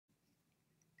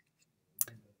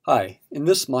Hi, in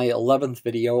this my 11th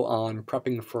video on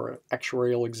prepping for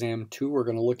Actuarial Exam 2, we're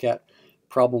going to look at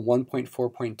problem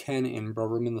 1.4.10 in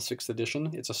Broverman, the 6th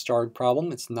edition. It's a starred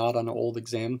problem. It's not an old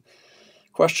exam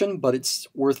question, but it's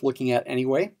worth looking at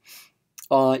anyway.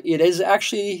 It is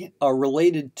actually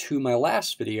related to my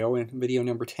last video. In video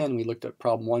number 10, we looked at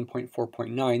problem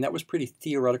 1.4.9. That was a pretty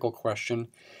theoretical question.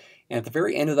 And at the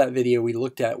very end of that video, we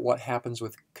looked at what happens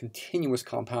with continuous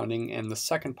compounding, and the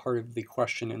second part of the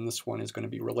question in this one is going to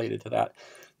be related to that.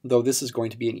 Though this is going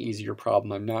to be an easier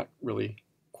problem, I'm not really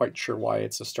quite sure why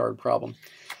it's a starred problem.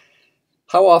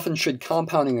 How often should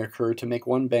compounding occur to make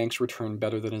one bank's return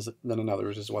better than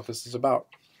another's is what this is about.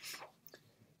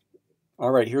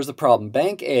 All right, here's the problem.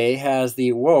 Bank A has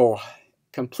the,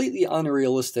 completely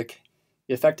unrealistic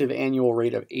effective annual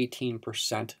rate of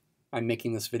 18%. I'm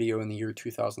making this video in the year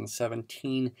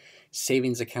 2017.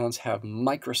 Savings accounts have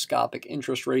microscopic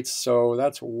interest rates, so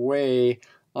that's way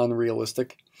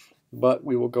unrealistic, but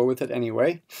we will go with it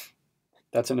anyway.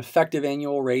 That's an effective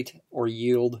annual rate or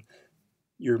yield.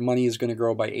 Your money is going to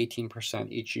grow by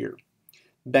 18% each year.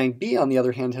 Bank B, on the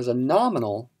other hand, has a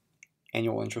nominal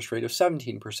annual interest rate of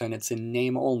 17%. It's in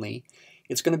name only.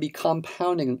 It's going to be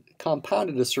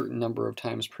compounded a certain number of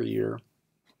times per year,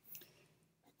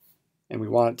 and we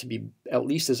want it to be at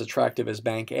least as attractive as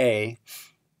Bank A.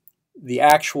 The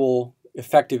actual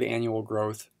effective annual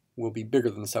growth will be bigger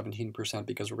than 17%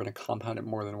 because we're going to compound it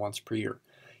more than once per year.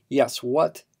 Yes,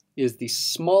 what is the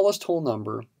smallest whole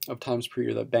number of times per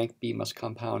year that Bank B must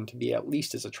compound to be at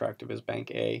least as attractive as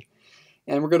Bank A?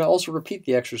 And we're going to also repeat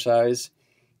the exercise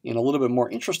in a little bit more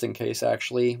interesting case,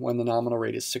 actually, when the nominal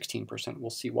rate is 16%. We'll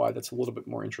see why that's a little bit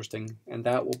more interesting, and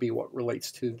that will be what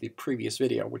relates to the previous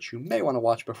video, which you may want to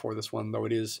watch before this one, though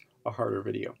it is a harder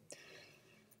video.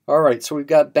 All right, so we've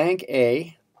got Bank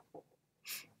A.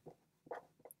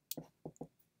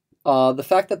 The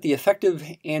fact that the effective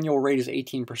annual rate is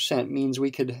 18% means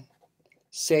we could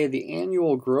say the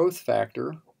annual growth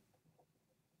factor,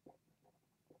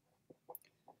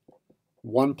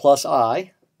 1 plus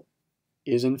I,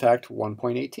 is in fact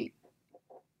 1.18.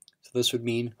 So this would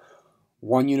mean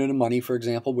 1 unit of money, for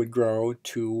example, would grow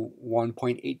to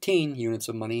 1.18 units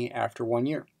of money after 1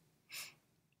 year.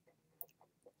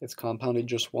 It's compounded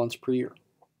just once per year.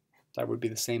 That would be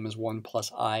the same as 1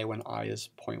 plus I when I is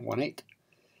 0.18.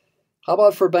 How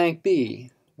about for Bank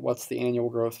B? What's the annual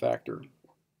growth factor?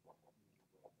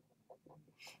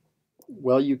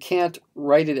 Well, you can't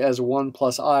write it as 1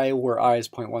 plus I where I is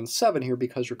 0.17 here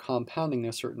because you're compounding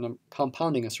a certain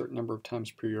number of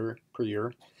times per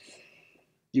year.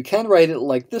 You can write it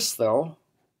like this, though,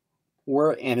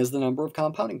 where n is the number of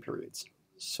compounding periods.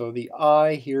 So the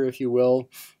I here, if you will,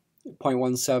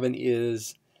 0.17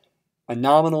 is a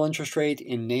nominal interest rate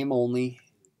in name only.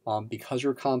 Because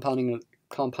you're compounding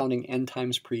n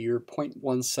times per year,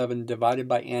 0.17 divided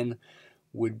by n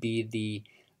would be the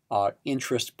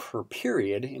interest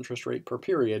rate per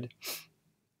period.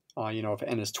 If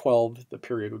n is 12, the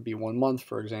period would be 1 month,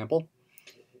 for example.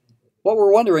 What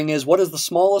we're wondering is, what is the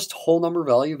smallest whole number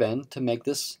value of n to make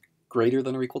this greater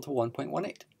than or equal to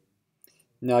 1.18?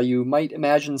 Now, you might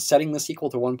imagine setting this equal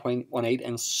to 1.18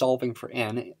 and solving for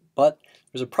n, but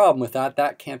there's a problem with that.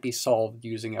 That can't be solved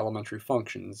using elementary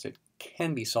functions. It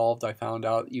can be solved, I found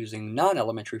out, using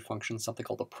non-elementary functions, something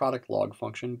called a product log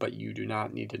function, but you do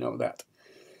not need to know that.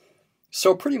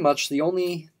 So pretty much the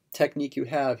only technique you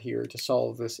have here to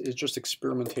solve this is just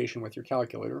experimentation with your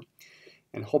calculator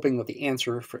and hoping that the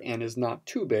answer for n is not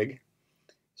too big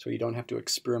so you don't have to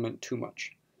experiment too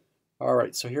much. All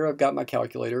right, so here I've got my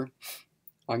calculator.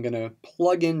 I'm going to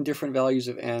plug in different values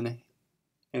of n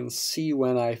and see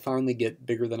when I finally get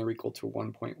bigger than or equal to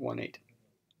 1.18.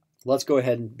 Let's go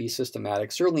ahead and be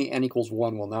systematic. Certainly n equals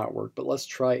 1 will not work, but let's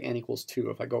try n equals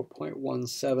 2. If I go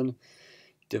 0.17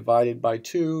 divided by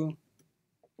 2,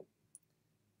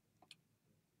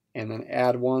 and then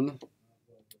add 1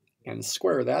 and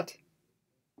square that.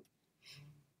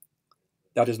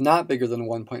 That is not bigger than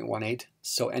 1.18,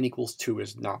 so n equals 2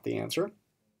 is not the answer.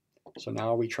 So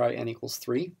now we try n equals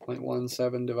 3,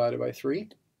 0.17 divided by 3,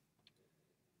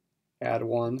 add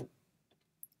 1,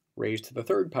 raised to the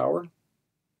third power.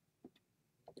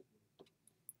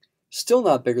 Still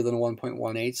not bigger than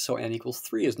 1.18, so n equals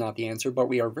 3 is not the answer, but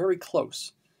we are very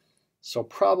close. So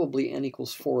probably n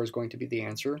equals 4 is going to be the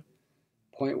answer.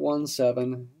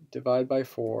 0.17 divided by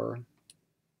 4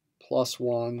 plus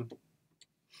 1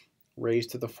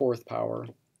 raised to the fourth power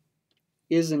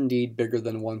is indeed bigger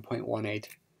than 1.18.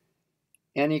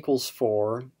 n equals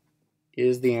 4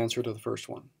 is the answer to the first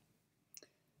one.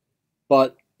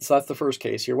 So that's the first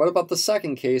case here. What about the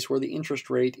second case where the interest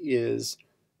rate is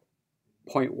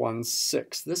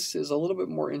 0.16. This is a little bit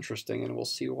more interesting, and we'll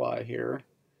see why here.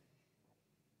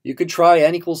 You could try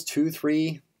n equals 2,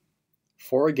 3,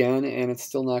 4 again, and it's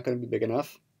still not going to be big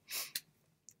enough.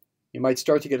 You might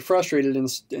start to get frustrated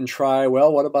and try,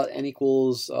 well, what about n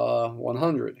equals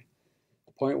 100?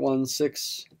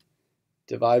 0.16,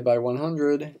 divide by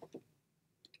 100,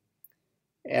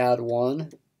 add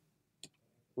 1,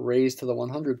 raised to the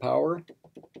 100 power.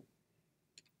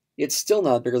 It's still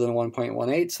not bigger than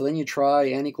 1.18, so then you try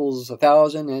n equals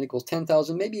 1,000, n equals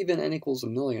 10,000, maybe even n equals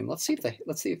 1,000,000. Let's see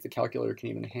if the calculator can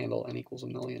even handle n equals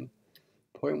 1,000,000.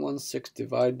 0.16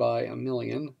 divide by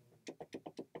 1,000,000,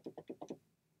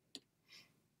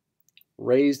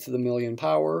 raised to the 1,000,000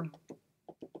 power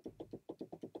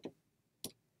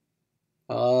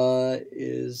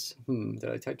did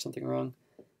I type something wrong?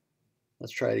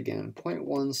 Let's try it again.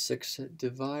 0.16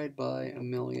 divide by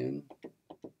 1,000,000.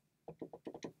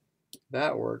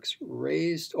 That works.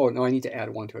 Raised, oh no, I need to add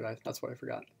 1 to it. That's what I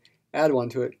forgot. Add 1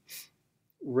 to it.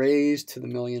 Raised to the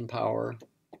 1,000,000 power.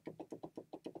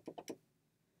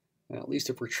 And at least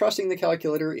if we're trusting the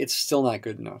calculator, it's still not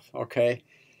good enough, okay?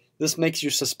 This makes you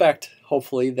suspect,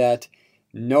 hopefully, that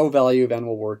no value of n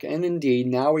will work. And indeed,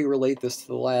 now we relate this to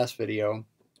the last video.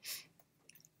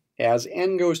 As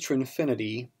n goes to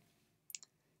infinity,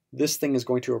 this thing is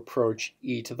going to approach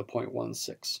e to the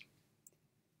 0.16.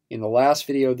 In the last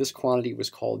video, this quantity was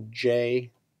called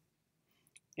j,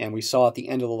 and we saw at the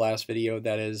end of the last video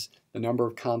that as the number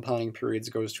of compounding periods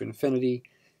goes to infinity,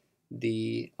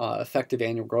 the effective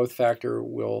annual growth factor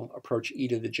will approach e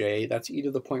to the j. That's e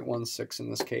to the 0.16 in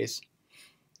this case.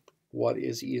 What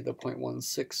is e to the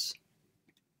 0.16?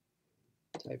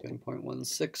 Type in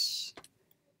 0.16.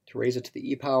 To raise it to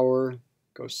the e power,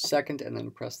 go second and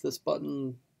then press this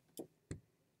button.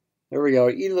 There we go.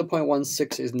 E to the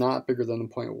 0.16 is not bigger than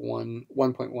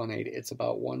 1.18. It's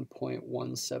about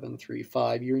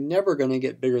 1.1735. You're never going to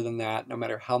get bigger than that, no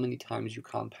matter how many times you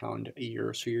compound a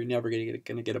year. So you're never going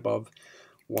to get above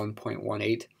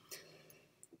 1.18.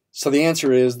 So the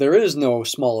answer is there is no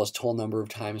smallest whole number of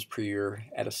times per year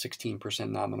at a 16%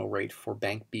 nominal rate for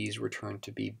Bank B's return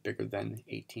to be bigger than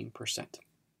 18%.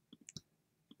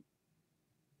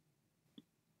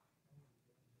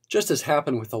 Just as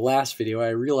happened with the last video, I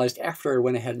realized after I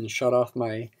went ahead and shut off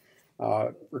my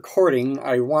recording,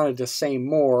 I wanted to say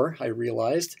more, I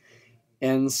realized.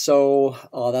 And so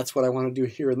that's what I want to do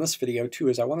here in this video too,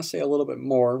 is I want to say a little bit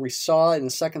more. We saw in the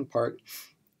second part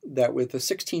that with the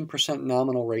 16%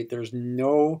 nominal rate, there's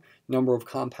no number of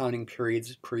compounding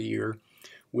periods per year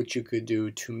which you could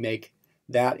do to make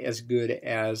that as good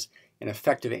as an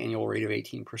effective annual rate of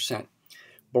 18%.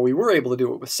 But we were able to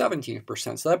do it with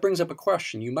 17%. So that brings up a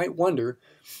question. You might wonder,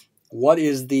 what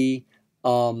is the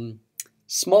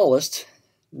smallest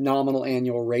nominal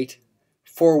annual rate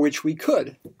for which we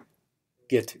could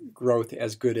get growth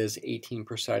as good as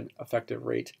 18% effective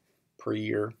rate per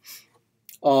year?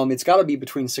 It's got to be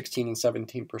between 16 and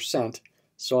 17%.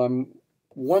 So I'm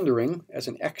wondering, as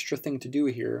an extra thing to do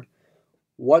here,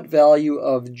 what value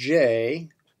of j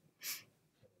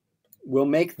will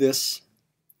make this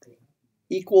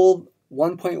equal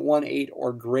 1.18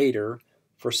 or greater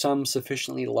for some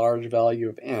sufficiently large value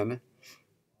of n.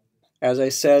 As I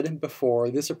said before,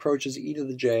 this approaches e to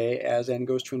the j as n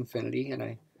goes to infinity, and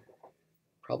I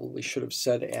probably should have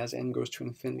said as n goes to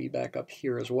infinity back up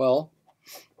here as well.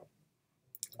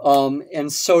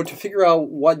 And so to figure out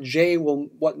what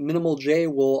minimal j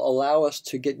will allow us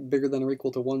to get bigger than or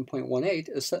equal to 1.18,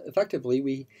 effectively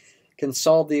we can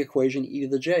solve the equation e to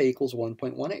the j equals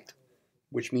 1.18.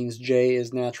 Which means j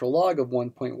is natural log of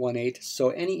 1.18.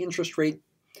 So any interest rate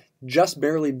just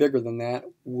barely bigger than that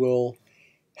will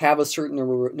have a certain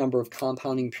number of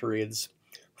compounding periods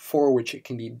for which it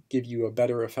can give you a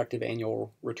better effective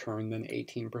annual return than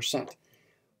 18%.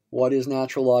 What is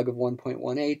natural log of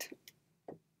 1.18?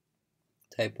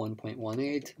 Type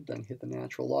 1.18, then hit the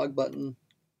natural log button.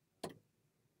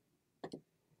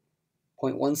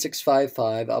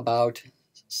 0.1655, about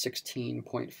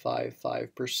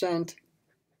 16.55%.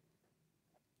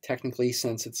 Technically,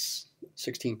 since it's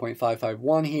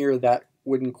 16.551 here, that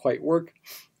wouldn't quite work,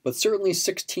 but certainly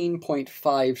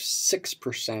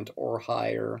 16.56% or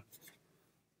higher,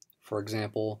 for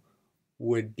example,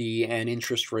 would be an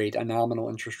interest rate, a nominal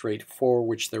interest rate for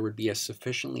which there would be a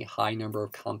sufficiently high number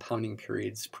of compounding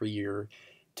periods per year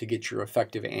to get your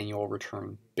effective annual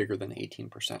return bigger than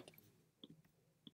 18%.